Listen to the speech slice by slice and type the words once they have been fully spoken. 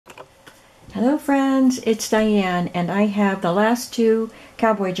Hello friends, it's Diane, and I have the last two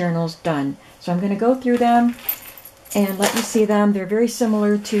Cowboy journals done. So I'm going to go through them and let you see them. They're very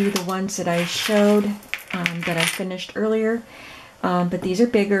similar to the ones that I showed, that I finished earlier, but these are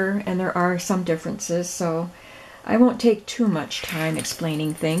bigger and there are some differences, so I won't take too much time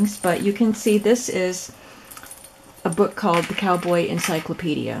explaining things, but you can see this is a book called The Cowboy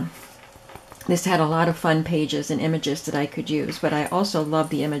Encyclopedia. This had a lot of fun pages and images that I could use, but I also love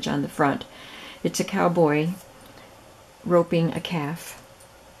the image on the front. It's a cowboy roping a calf.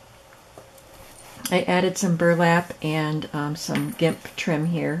 I added some burlap and some gimp trim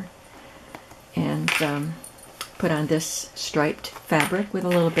here, and put on this striped fabric with a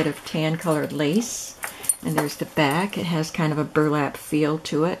little bit of tan colored lace. And there's the back. It has kind of a burlap feel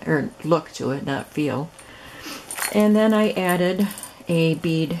to it, or look to it, not feel. And then I added a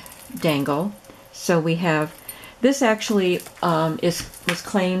bead dangle. So we have, this actually was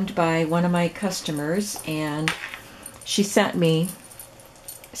claimed by one of my customers, and she sent me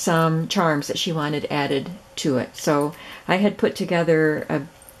some charms that she wanted added to it. So I had put together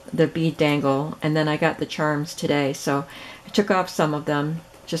the bead dangle, and then I got the charms today. So I took off some of them,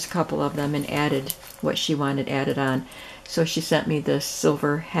 just a couple of them, and added what she wanted added on. So she sent me the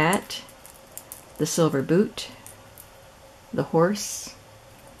silver hat, the silver boot, the horse,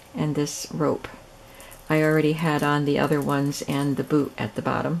 and this rope. I already had on the other ones and the boot at the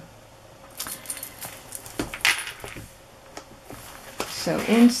bottom. So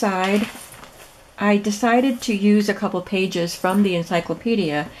inside, I decided to use a couple pages from the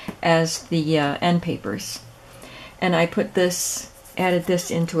encyclopedia as the end papers. And I put this, added this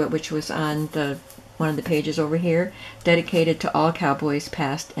into it, which was on one of the pages over here, dedicated to all cowboys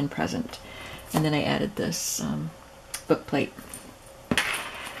past and present. And then I added this book plate.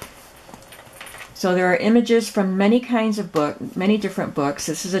 So there are images from many kinds of many different books.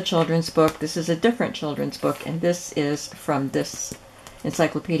 This is a children's book, this is a different children's book, and this is from this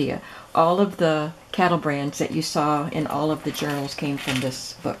encyclopedia. All of the cattle brands that you saw in all of the journals came from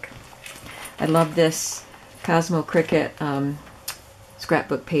this book. I love this Cosmo Cricket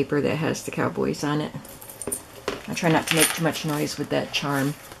scrapbook paper that has the cowboys on it. I try not to make too much noise with that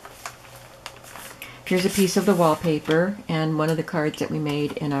charm. Here's a piece of the wallpaper and one of the cards that we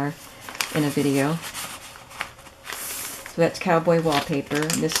made in a video. So that's cowboy wallpaper.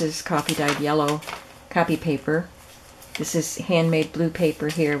 This is coffee dyed yellow copy paper. This is handmade blue paper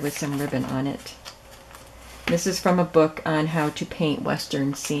here with some ribbon on it. This is from a book on how to paint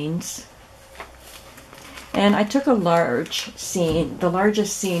Western scenes. And I took a large scene, the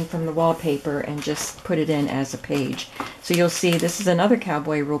largest scene from the wallpaper, and just put it in as a page. So you'll see this is another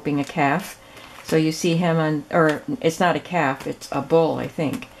cowboy roping a calf. So you see him on, or it's not a calf, it's a bull, I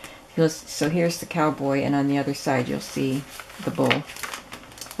think. So here's the cowboy, and on the other side you'll see the bull.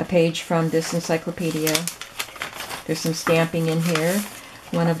 A page from this encyclopedia. There's some stamping in here.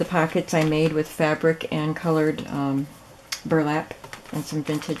 One of the pockets I made with fabric and colored burlap and some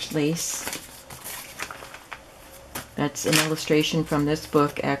vintage lace. That's an illustration from this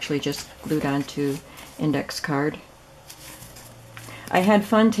book, actually just glued onto index card. I had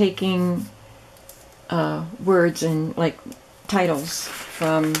fun taking words and like titles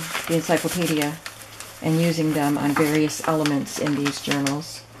from the encyclopedia and using them on various elements in these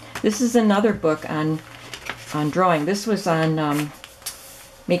journals. This is another book on drawing. This was on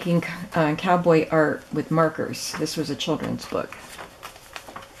making cowboy art with markers. This was a children's book.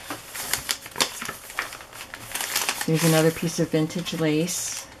 Here's another piece of vintage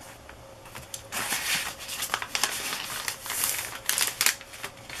lace.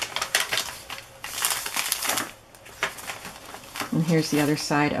 And here's the other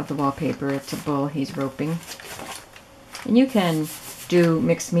side of the wallpaper. It's a bull he's roping. And you can do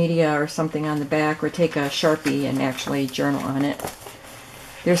mixed media or something on the back, or take a Sharpie and actually journal on it.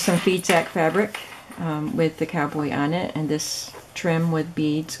 There's some feed sack fabric with the cowboy on it, and this trim with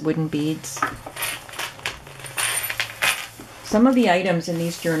beads, wooden beads. Some of the items in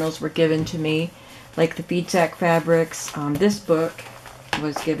these journals were given to me, like the feed sack fabrics. This book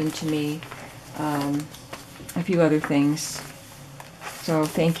was given to me, a few other things. So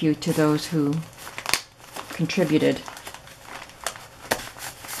thank you to those who contributed.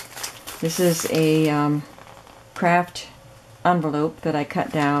 This is a craft envelope that I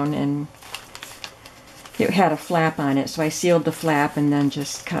cut down, and it had a flap on it, so I sealed the flap and then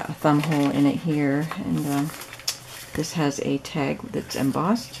just cut a thumb hole in it here. And this has a tag that's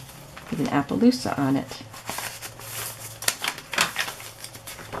embossed with an Appaloosa on it.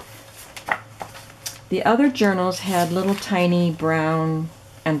 The other journals had little tiny brown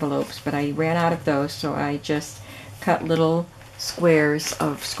envelopes, but I ran out of those, so I just cut little squares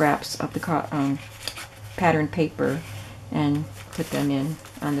of scraps of the pattern paper and put them in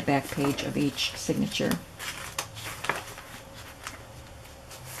on the back page of each signature.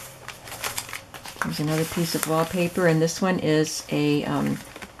 Here's another piece of wallpaper, and this one is a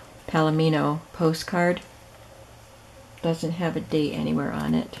Palomino postcard. Doesn't have a date anywhere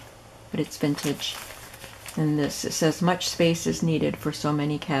on it, but it's vintage. And this, it says, much space is needed for so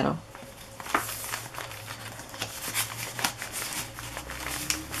many cattle.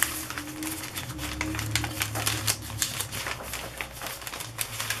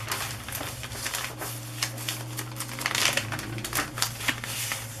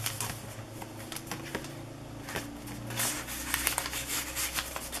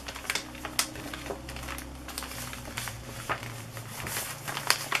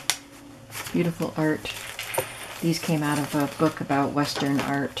 Beautiful art. These came out of a book about Western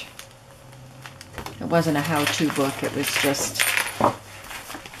art. It wasn't a how-to book, it was just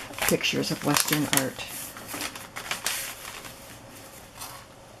pictures of Western art.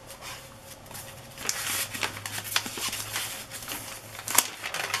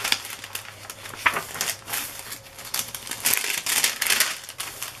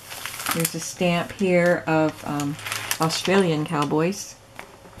 There's a stamp here of Australian cowboys.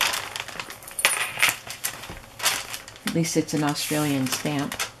 At least it's an Australian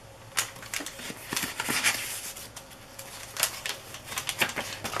stamp.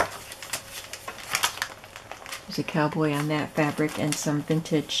 There's a cowboy on that fabric and some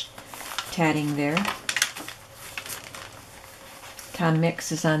vintage tatting there. Tom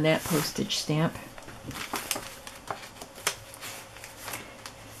Mix is on that postage stamp.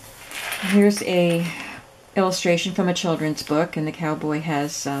 Here's a illustration from a children's book, and the cowboy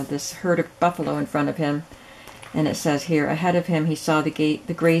has this herd of buffalo in front of him. And it says here, ahead of him he saw the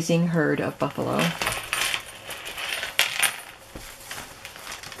grazing herd of buffalo.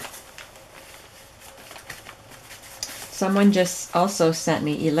 Someone just also sent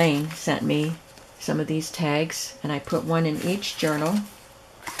me, Elaine sent me some of these tags, and I put one in each journal.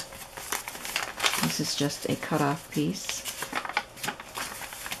 This is just a cut-off piece.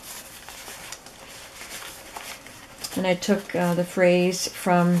 And I took the phrase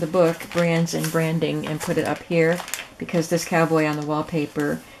from the book, Brands and Branding, and put it up here because this cowboy on the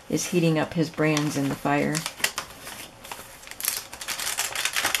wallpaper is heating up his brands in the fire.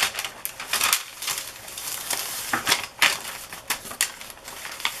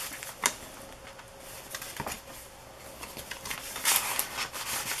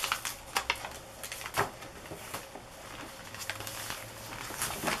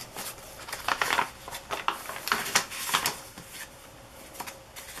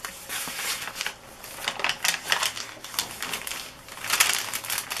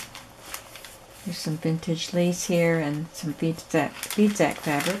 There's some vintage lace here and some bead sack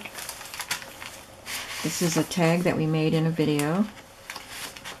fabric. This is a tag that we made in a video.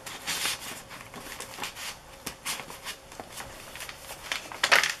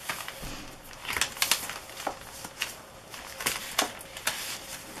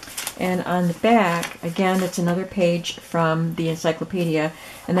 And on the back, again, it's another page from the encyclopedia,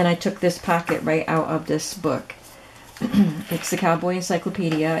 and then I took this pocket right out of this book. It's the Cowboy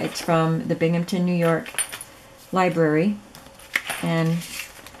Encyclopedia. It's from the Binghamton, New York Library, and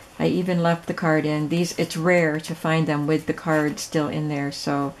I even left the card in. It's rare to find them with the card still in there,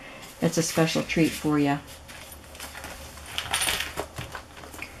 so it's a special treat for you.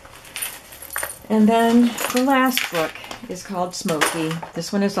 And then the last book is called Smoky.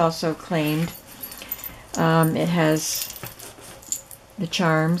 This one is also claimed. It has the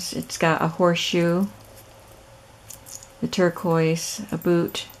charms. It's got a horseshoe, the turquoise, a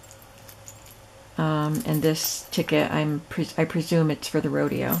boot, and this ticket, I presume it's for the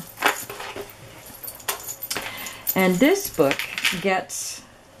rodeo. And this book gets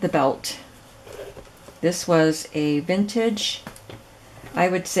the belt. This was a vintage, I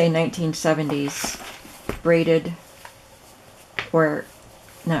would say 1970s, braided, or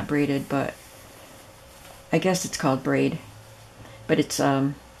not braided, but I guess it's called braid. But it's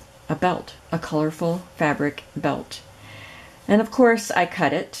a belt, a colorful fabric belt. And of course I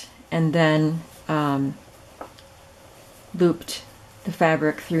cut it and then looped the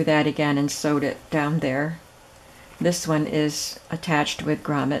fabric through that again and sewed it down there. This one is attached with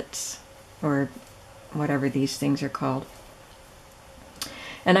grommets, or whatever these things are called.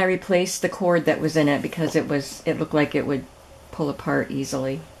 And I replaced the cord that was in it because it looked like it would pull apart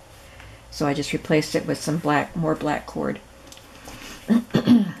easily. So I just replaced it with some more black cord.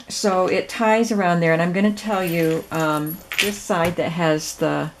 So it ties around there, and I'm going to tell you this side that has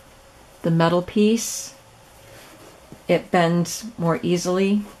the metal piece, it bends more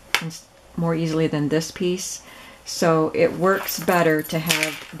easily than this piece. So it works better to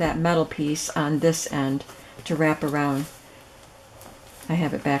have that metal piece on this end to wrap around. I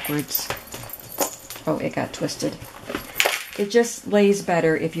have it backwards. Oh, it got twisted. It just lays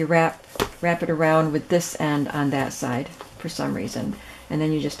better if you wrap it around with this end on that side for some reason. And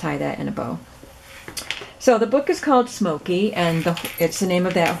then you just tie that in a bow. So the book is called Smokey, and it's the name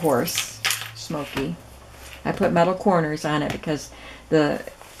of that horse, Smokey. I put metal corners on it because the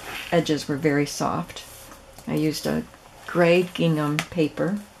edges were very soft. I used a gray gingham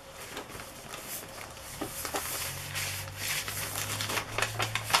paper.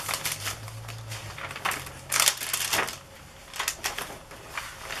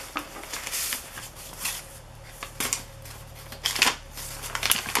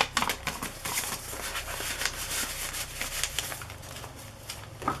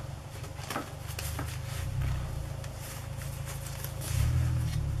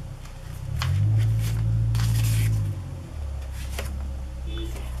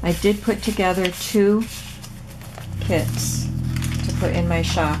 I did put together 2 kits to put in my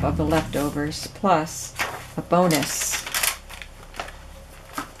shop of the leftovers, plus a bonus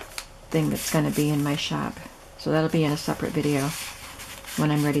thing that's going to be in my shop. So that'll be in a separate video when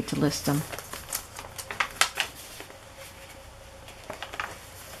I'm ready to list them.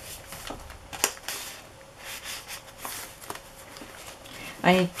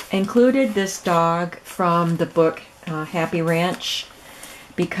 I included this dog from the book Happy Ranch,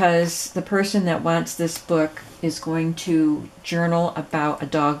 because the person that wants this book is going to journal about a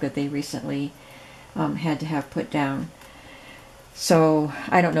dog that they recently had to have put down. So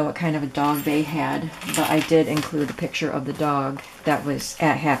I don't know what kind of a dog they had, but I did include a picture of the dog that was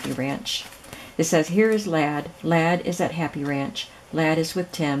at Happy Ranch. It says, "Here is Lad. Lad is at Happy Ranch. Lad is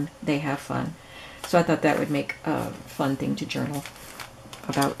with Tim. They have fun." So I thought that would make a fun thing to journal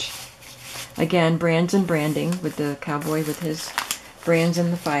about. Again, brands and branding with the cowboy with his brands in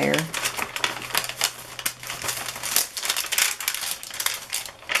the fire.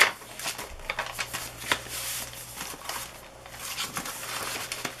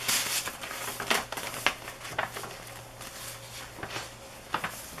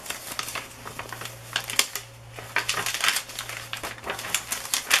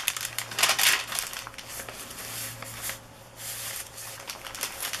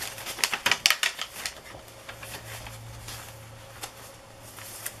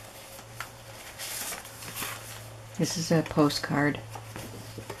 This is a postcard,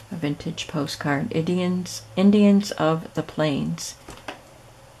 a vintage postcard. Indians of the Plains.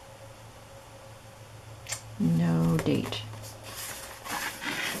 No date.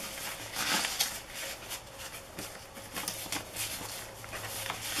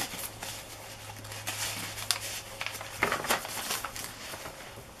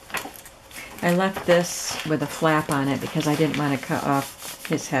 I left this with a flap on it because I didn't want to cut off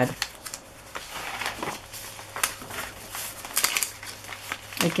his head.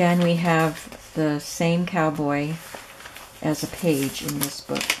 Again, we have the same cowboy as a page in this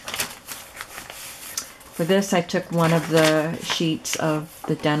book. For this, I took one of the sheets of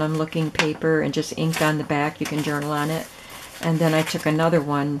the denim looking paper and just inked on the back. You can journal on it. And then I took another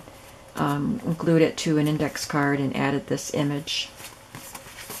one, glued it to an index card, and added this image.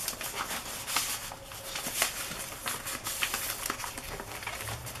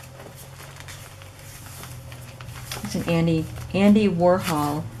 It's an Andy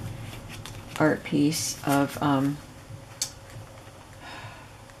Warhol art piece of, I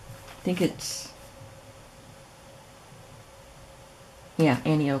think it's, yeah,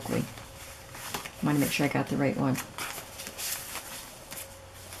 Annie Oakley. I want to make sure I got the right one.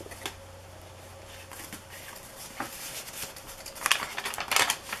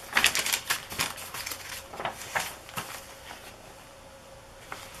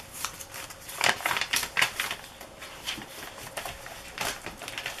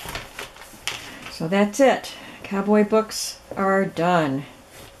 So that's it. Cowboy books are done.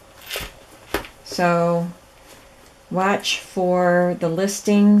 So watch for the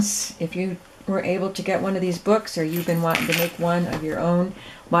listings. If you were able to get one of these books, or you've been wanting to make one of your own,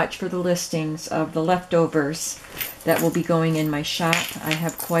 watch for the listings of the leftovers that will be going in my shop. I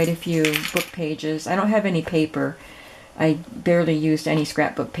have quite a few book pages. I don't have any paper. I barely used any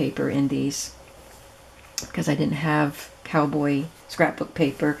scrapbook paper in these because I didn't have cowboy scrapbook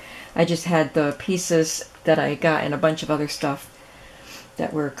paper. I just had the pieces that I got and a bunch of other stuff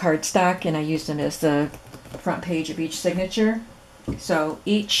that were cardstock, and I used them as the front page of each signature. So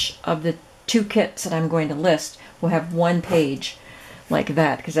each of the 2 kits that I'm going to list will have 1 page like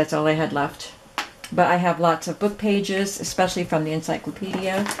that, because that's all I had left. But I have lots of book pages, especially from the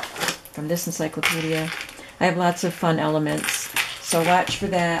encyclopedia, from this encyclopedia. I have lots of fun elements. So watch for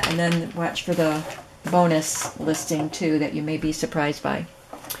that, and then watch for the bonus listing too that you may be surprised by.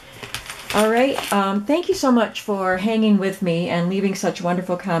 All right, thank you so much for hanging with me and leaving such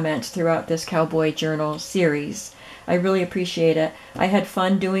wonderful comments throughout this Cowboy Journal series. I really appreciate it. I had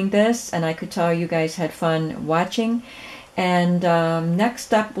fun doing this, and I could tell you guys had fun watching. And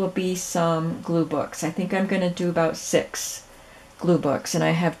next up will be some glue books. I think I'm going to do about 6 glue books, and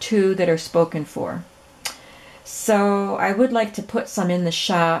I have 2 that are spoken for. So I would like to put some in the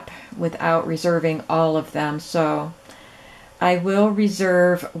shop without reserving all of them. So I will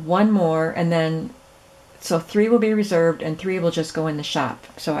reserve 1 more, and then so 3 will be reserved and 3 will just go in the shop.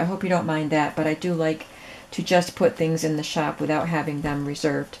 So I hope you don't mind that, but I do like to just put things in the shop without having them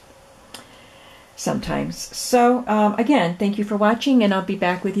reserved sometimes. So again, thank you for watching, and I'll be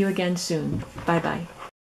back with you again soon. Bye bye.